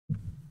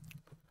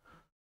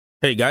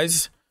Hey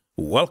guys,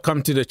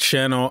 welcome to the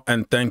channel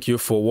and thank you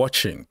for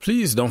watching.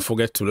 Please don't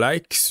forget to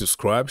like,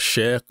 subscribe,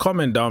 share,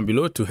 comment down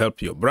below to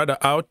help your brother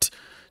out.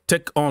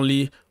 Take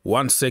only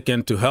 1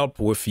 second to help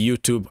with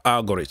YouTube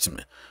algorithm.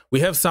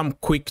 We have some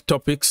quick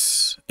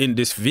topics in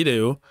this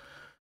video.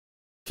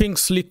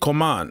 Kingsley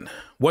Coman,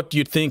 what do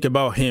you think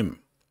about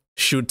him?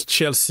 Should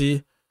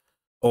Chelsea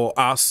or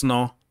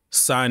Arsenal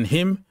sign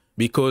him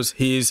because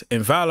he is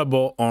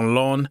available on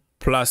loan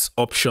plus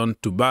option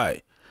to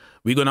buy?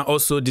 We're going to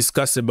also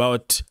discuss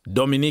about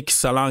Dominic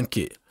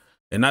Solanke,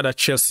 another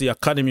Chelsea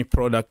Academy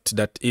product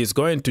that is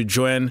going to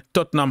join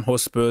Tottenham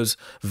Hotspurs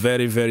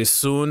very, very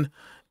soon.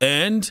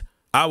 And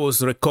I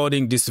was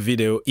recording this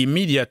video.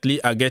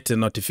 Immediately, I get a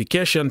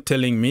notification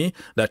telling me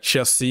that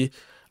Chelsea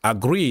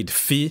agreed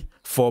fee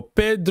for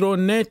Pedro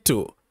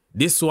Neto.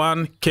 This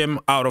one came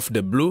out of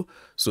the blue.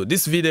 So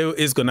this video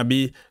is going to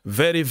be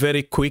very,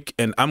 very quick.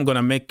 And I'm going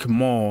to make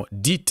more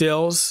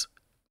detailed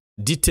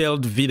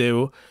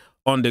video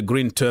on the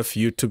Green Turf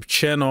YouTube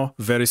channel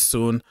very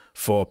soon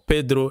for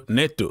Pedro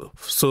Neto.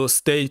 So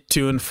stay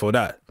tuned for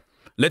that.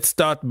 Let's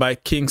start by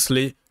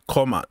Kingsley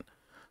Coman.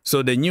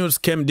 So the news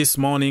came this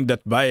morning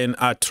that Bayern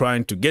are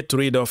trying to get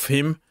rid of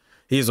him.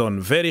 He's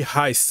on very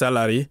high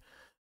salary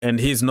and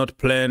he's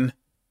not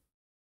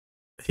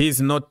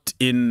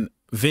in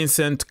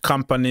Vincent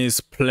Kompany's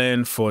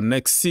plan for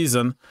next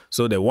season.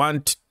 So they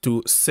want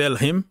to sell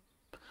him,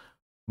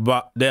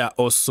 but they are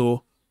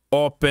also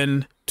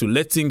open to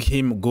letting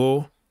him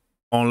go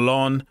on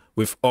loan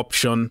with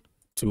option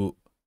to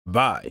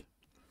buy.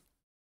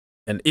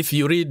 And if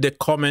you read the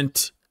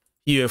comment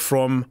here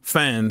from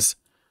fans,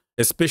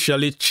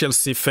 especially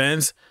Chelsea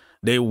fans,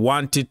 they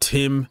wanted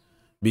him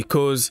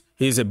because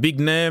he's a big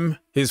name.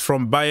 He's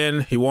from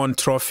Bayern. He won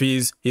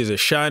trophies. He's a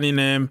shiny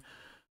name.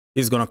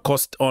 He's going to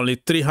cost only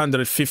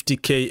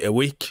 350k a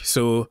week.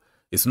 So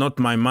it's not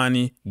my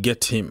money.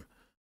 Get him.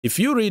 If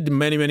you read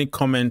many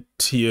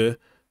comments here,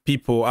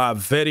 people are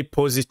very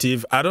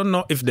positive. I don't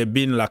know if they've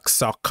been like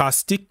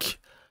sarcastic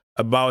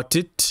about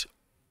it,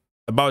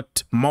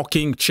 about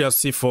mocking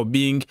Chelsea for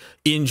being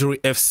injury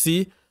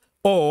FC,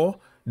 or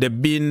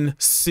they've been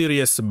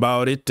serious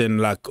about it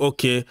and like,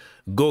 okay,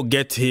 go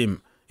get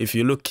him. If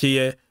you look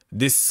here,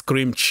 this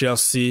scream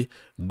Chelsea,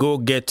 go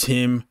get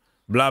him,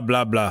 blah,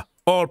 blah, blah.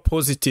 All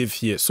positive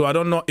here. So I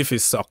don't know if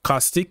it's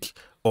sarcastic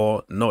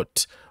or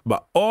not.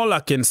 But all I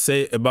can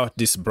say about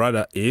this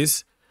brother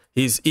is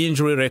his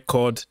injury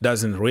record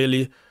doesn't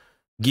really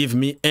give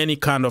me any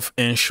kind of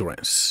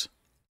insurance.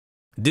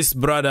 This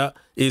brother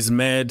is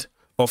made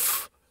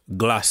of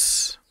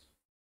glass.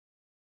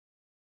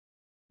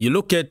 You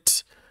look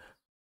at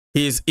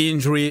his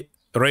injury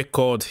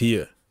record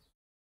here.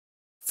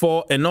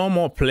 For a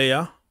normal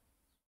player,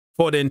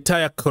 for the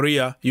entire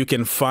career, you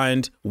can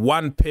find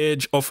 1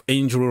 page of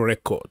injury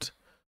record.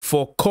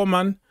 For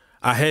Coman,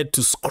 I had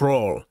to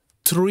scroll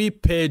 3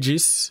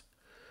 pages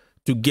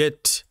to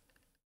get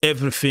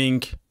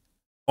everything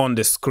on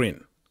the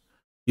screen.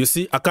 You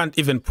see, I can't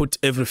even put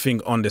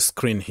everything on the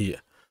screen here.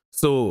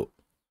 So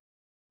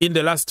in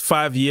the last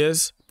 5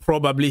 years,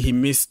 probably he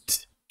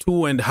missed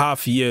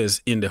 2.5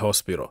 years in the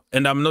hospital.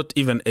 And I'm not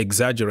even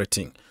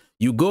exaggerating.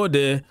 You go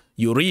there,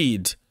 you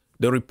read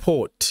the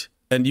report,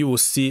 and you will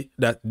see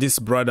that this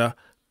brother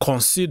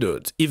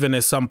considered, even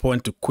at some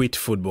point, to quit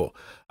football.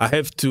 I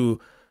have to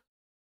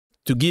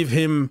give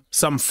him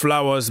some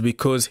flowers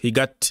because he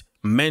got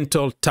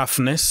mental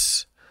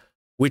toughness,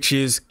 which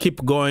is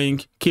keep going,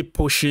 keep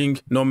pushing,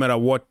 no matter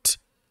what,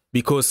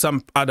 because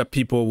some other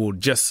people will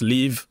just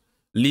leave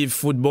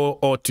football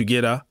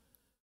altogether,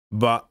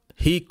 but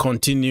he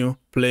continue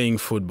playing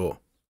football.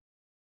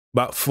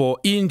 But for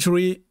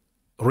injury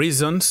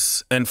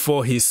reasons and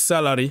for his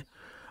salary,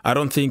 I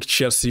don't think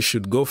Chelsea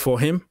should go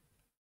for him.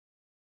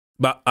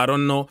 But I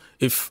don't know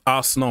if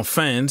Arsenal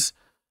fans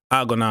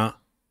are gonna,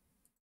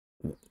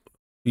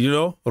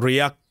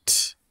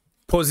 react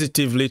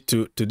positively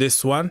to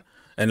this one,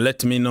 and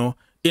let me know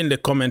in the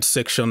comment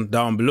section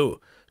down below.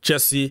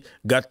 Chelsea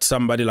got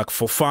somebody like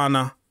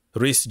Fofana,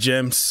 Reece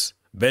James,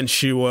 Ben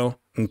Chilwell,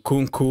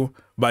 Nkunku,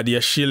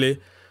 Badiashile,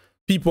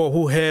 people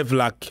who have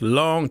like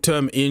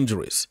long-term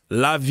injuries.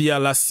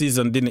 Lavia last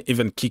season didn't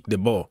even kick the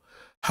ball.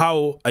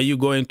 How are you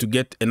going to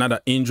get another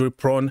injury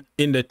prone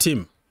in the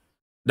team?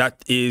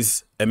 That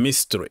is a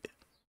mystery.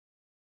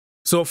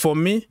 So for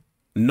me,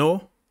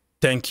 no,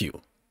 thank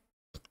you.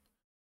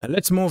 And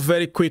let's move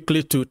very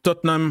quickly to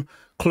Tottenham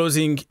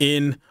closing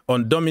in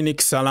on Dominic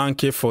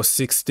Solanke for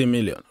 60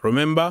 million.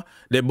 Remember,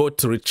 they bought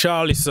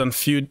Richarlison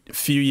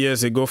few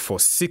years ago for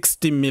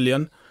 60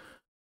 million.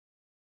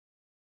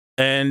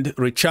 And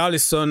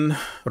Richarlison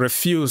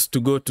refused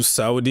to go to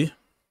Saudi.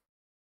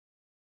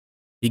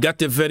 He got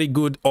a very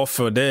good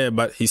offer there,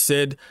 but he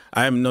said,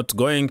 I am not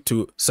going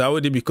to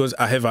Saudi because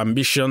I have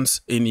ambitions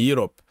in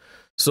Europe.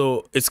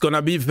 So it's going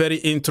to be very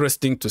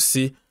interesting to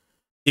see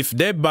if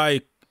they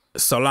buy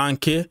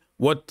Solanke,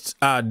 what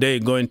are they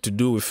going to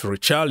do with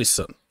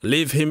Richarlison?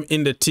 Leave him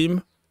in the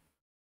team?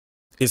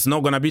 It's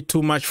not going to be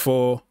too much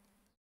for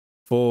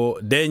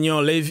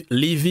Daniel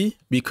Levy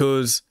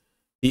because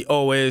he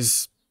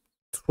always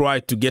try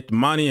to get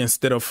money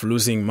instead of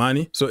losing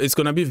money. So it's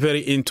going to be very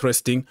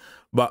interesting.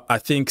 But I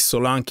think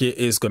Solanke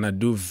is going to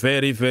do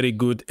very, very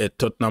good at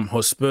Tottenham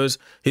Hotspurs.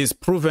 He's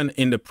proven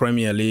in the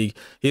Premier League.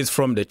 He's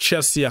from the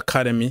Chelsea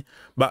Academy.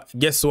 But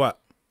guess what?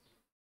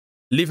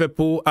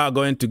 Liverpool are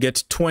going to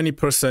get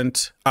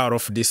 20% out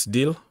of this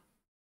deal.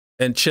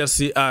 And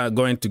Chelsea are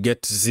going to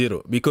get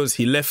 0 because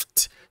he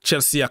left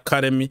Chelsea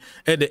Academy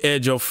at the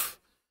age of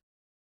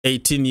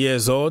 18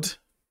 years old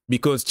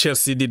because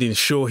Chelsea didn't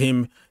show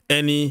him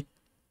any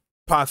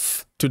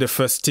path to the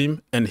first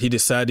team, and he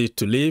decided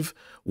to leave.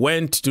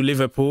 Went to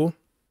Liverpool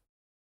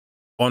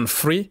on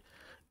free,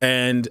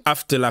 and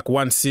after like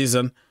 1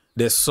 season,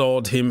 they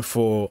sold him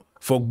for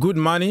good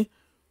money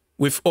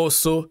with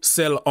also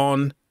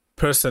sell-on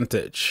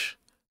percentage.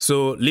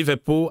 So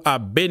Liverpool are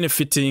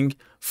benefiting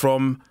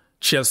from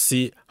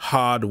Chelsea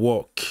hard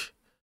work.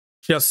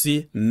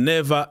 Chelsea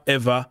never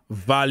ever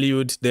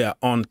valued their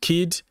own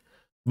kid,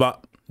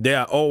 but they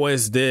are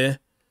always there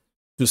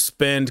to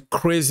spend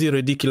crazy,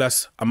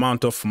 ridiculous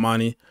amount of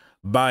money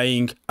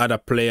buying other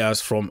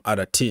players from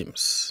other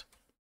teams,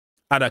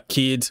 other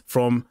kids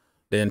from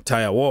the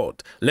entire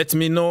world. Let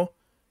me know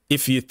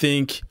if you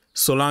think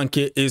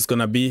Solanke is going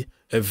to be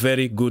a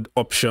very good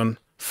option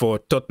for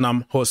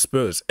Tottenham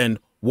Hotspurs and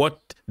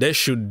what they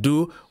should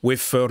do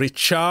with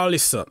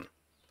Richarlison.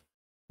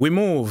 We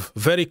move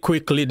very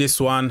quickly. This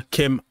one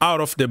came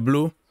out of the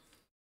blue.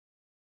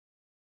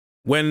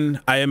 When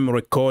I am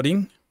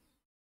recording,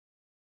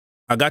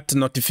 I got a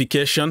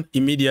notification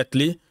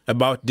immediately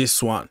about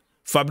this one.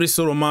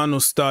 Fabrizio Romano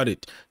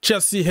started.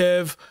 Chelsea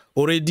have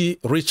already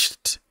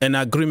reached an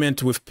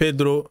agreement with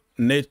Pedro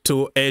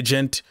Neto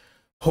agent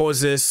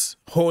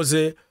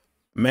Jose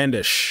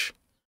Mendes.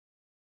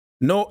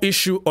 No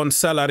issue on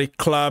salary.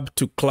 Club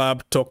to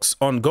club talks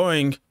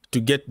ongoing to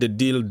get the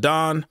deal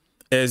done,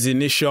 as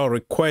initial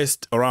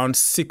request around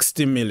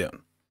 60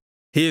 million.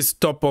 He is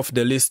top of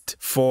the list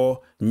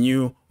for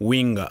new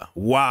winger.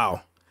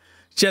 Wow.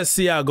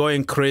 Chelsea are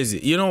going crazy.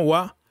 You know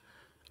what?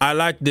 I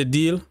like the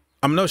deal.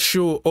 I'm not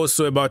sure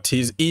also about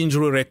his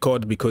injury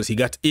record because he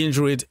got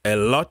injured a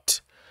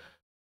lot.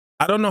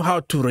 I don't know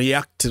how to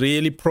react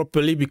really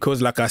properly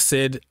because, like I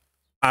said,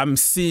 I'm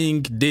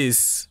seeing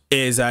this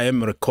as I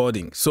am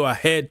recording. So I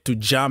had to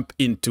jump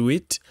into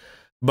it.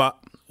 But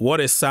what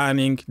a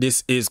signing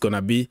this is going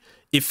to be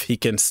if he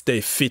can stay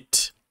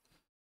fit.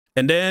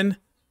 And then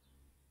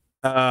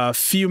a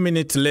few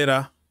minutes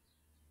later,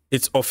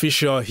 it's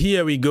official.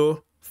 Here we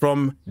go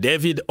from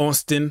David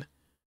Austin.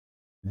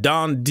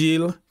 Done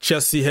deal.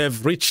 Chelsea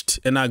have reached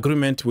an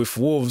agreement with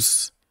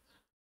Wolves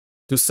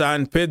to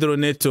sign Pedro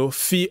Neto,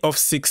 fee of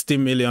 60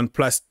 million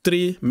plus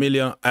 3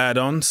 million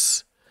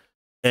add-ons.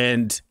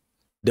 And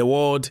the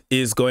world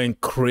is going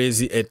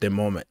crazy at the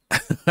moment.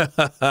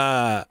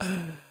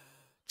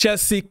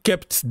 Chelsea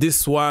kept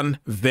this one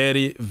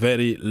very,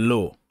 very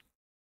low.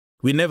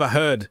 We never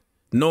heard.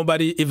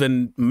 Nobody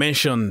even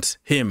mentioned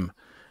him.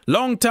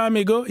 Long time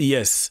ago,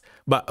 yes.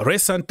 But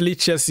recently,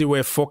 Chelsea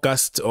were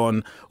focused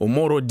on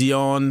Omoro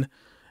Dion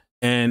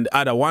and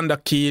other wonder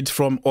kid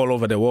from all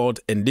over the world.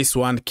 And this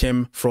one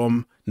came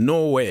from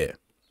nowhere.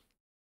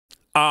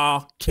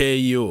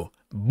 RKO.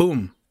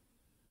 Boom.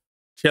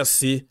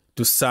 Chelsea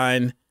to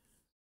sign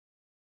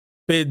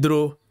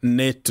Pedro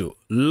Neto.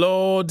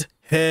 Lord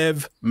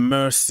have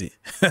mercy.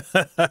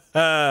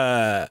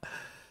 How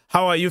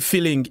are you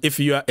feeling if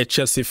you are a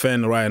Chelsea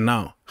fan right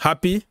now?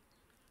 Happy?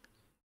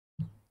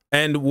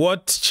 And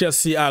what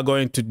Chelsea are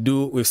going to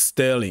do with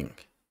Sterling?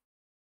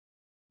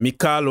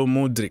 Mikhailo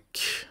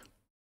Mudryk.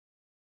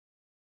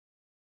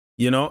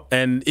 You know,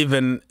 and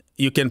even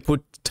you can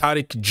put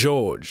Tariq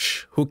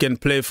George, who can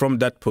play from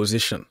that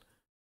position.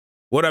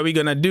 What are we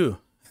going to do?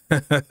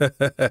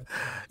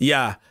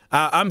 Yeah,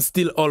 I'm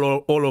still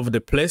all over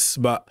the place,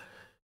 but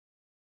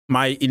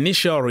my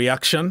initial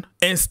reaction,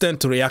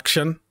 instant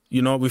reaction,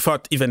 you know,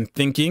 without even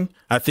thinking,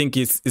 I think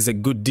is a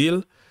good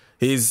deal.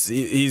 He's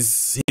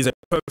a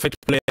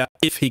perfect player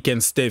if he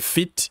can stay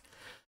fit,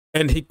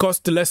 and he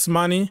costs less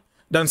money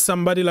than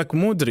somebody like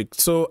Mudryk.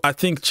 So I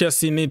think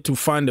Chelsea need to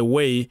find a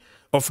way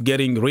of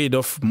getting rid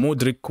of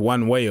Mudryk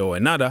one way or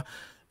another.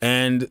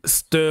 And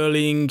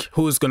Sterling,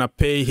 who's gonna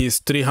pay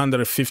his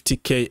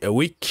 350k a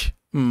week?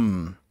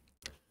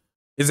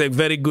 It's a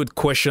very good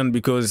question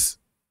because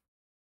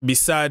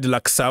beside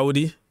like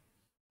Saudi,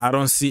 I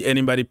don't see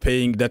anybody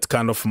paying that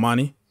kind of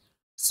money.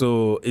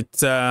 So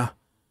it's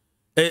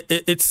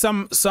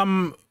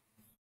some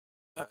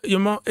you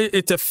know,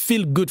 it's a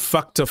feel-good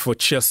factor for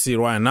Chelsea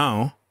right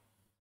now.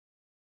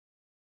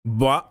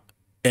 But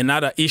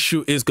another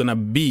issue is gonna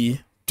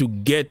be to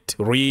get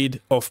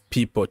rid of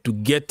people, to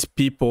get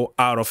people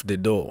out of the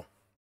door.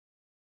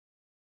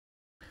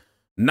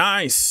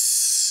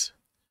 Nice.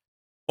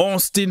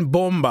 Austin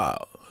Bomber.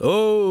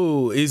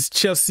 Oh, is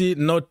Chelsea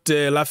not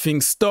a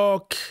laughing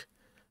stock?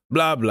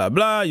 Blah, blah,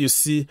 blah. You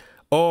see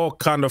all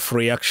kind of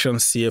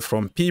reactions here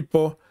from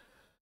people.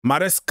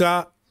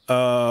 Maresca,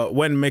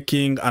 when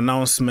making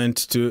announcement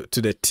to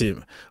the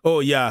team. Oh,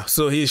 yeah.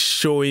 So he's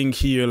showing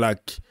here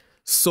like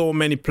so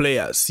many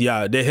players.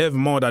 Yeah, they have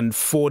more than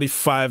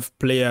 45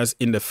 players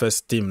in the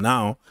first team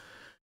now.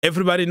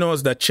 Everybody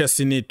knows that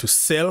Chelsea need to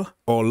sell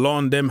or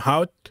loan them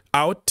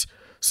out.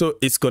 So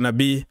it's going to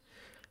be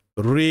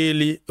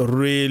really,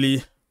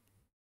 really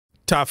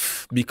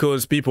tough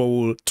because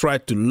people will try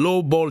to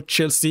lowball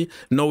Chelsea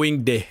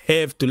knowing they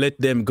have to let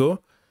them go.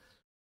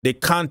 They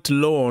can't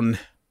loan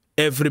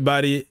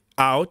everybody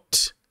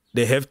out.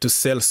 They have to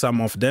sell some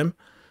of them.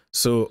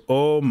 So,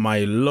 oh my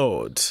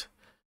Lord,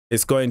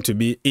 it's going to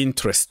be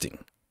interesting.